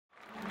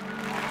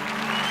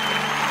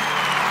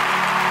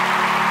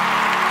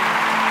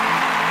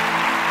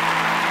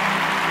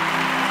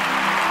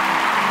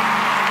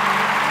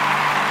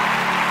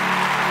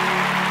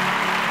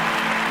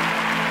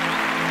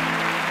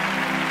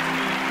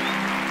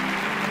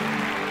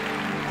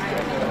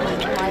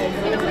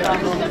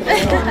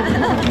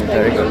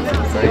Very good.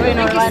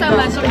 Thank you so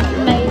much.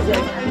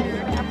 Amazing.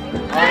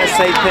 I want to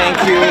say thank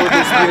you,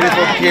 this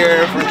beautiful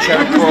peer from Czech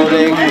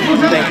Republic.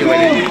 Thank you,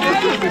 lady.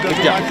 Good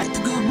job.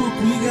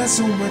 We got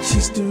so much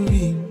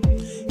history.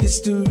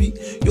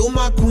 You're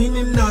my queen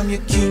and I'm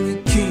your king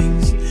of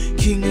kings.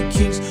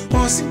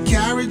 Horse and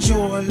carriage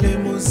or a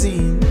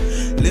limousine.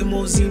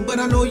 But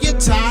I know you're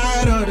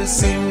tired of the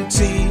same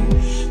routine.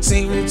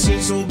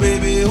 So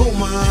baby, hold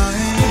my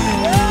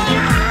hand.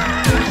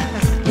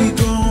 We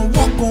gon'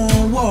 walk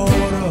on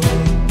water.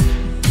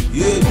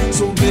 Yeah,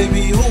 so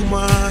baby, hold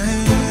my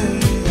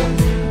hand.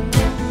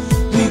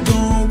 We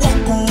gon'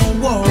 walk on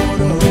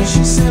water.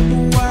 She said,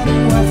 but why do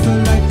I feel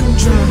like I'm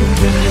drowning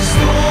in the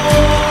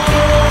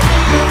storm?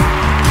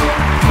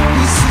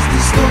 This is the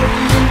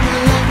story of my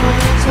life. My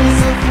ex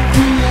was up for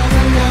me,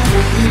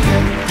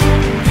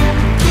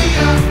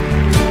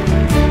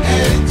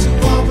 headed to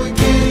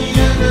Albuquerque,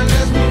 and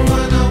let's me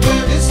run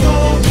away. It's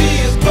gonna be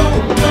a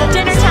boat.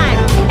 Dinner time.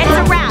 It's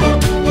a wrap.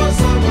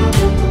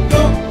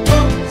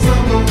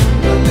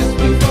 Let's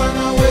me find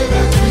our way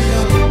back to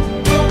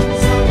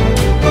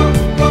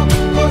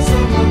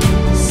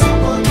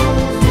someone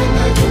don't feel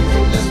like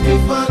let's me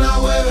find our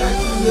way back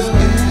to the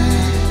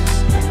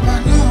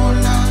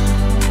Manola.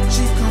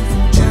 She come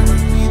from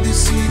Jeremy, the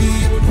city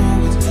of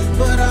poets,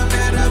 but I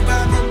met her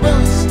by the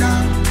bus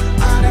stop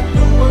out of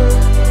nowhere.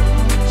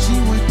 She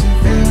went to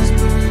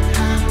Veilsburg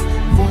High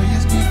 4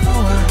 years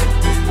before I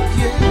did.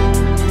 Yeah,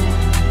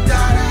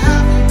 gotta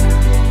have it.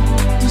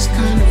 This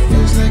kind of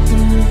feels like the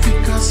movie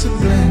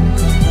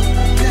Casablanca.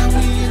 Yeah,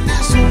 we in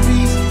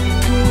SUVs,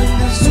 doing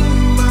the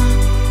Zumba,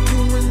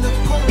 doing the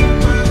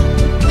coma.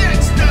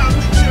 Next time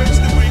the church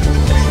to wake the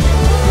beat.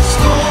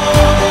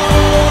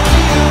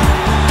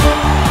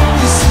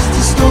 This is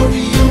the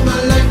story of my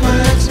life. My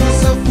ex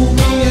was up for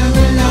me and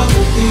I love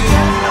it.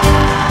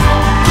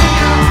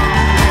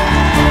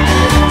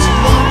 Headed to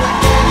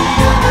Albuquerque,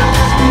 and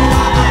let's me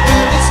run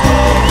away. It's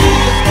gonna be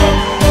a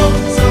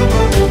summer.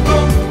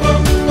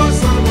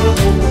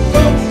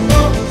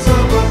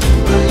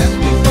 Let's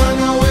me find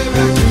our way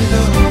back to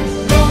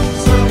the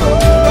summer.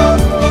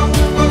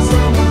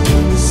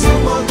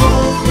 Summer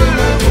gonna be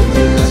like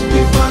let's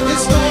me find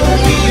it's gonna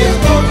be a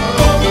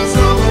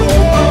summer.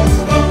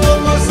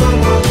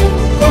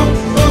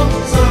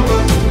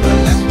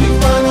 Let's me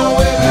find our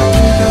way back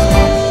to the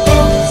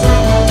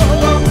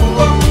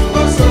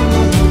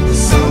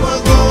summer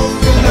gonna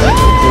be like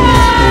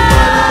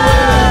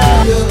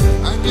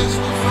I guess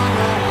we find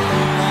our way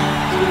back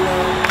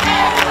to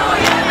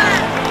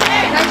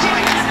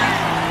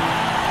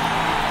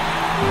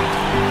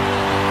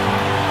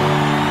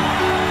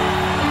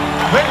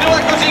Vendula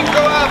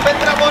Kořínková,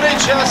 Petra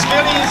Moneča,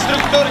 skvělý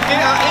instruktorky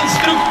a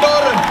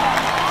instruktor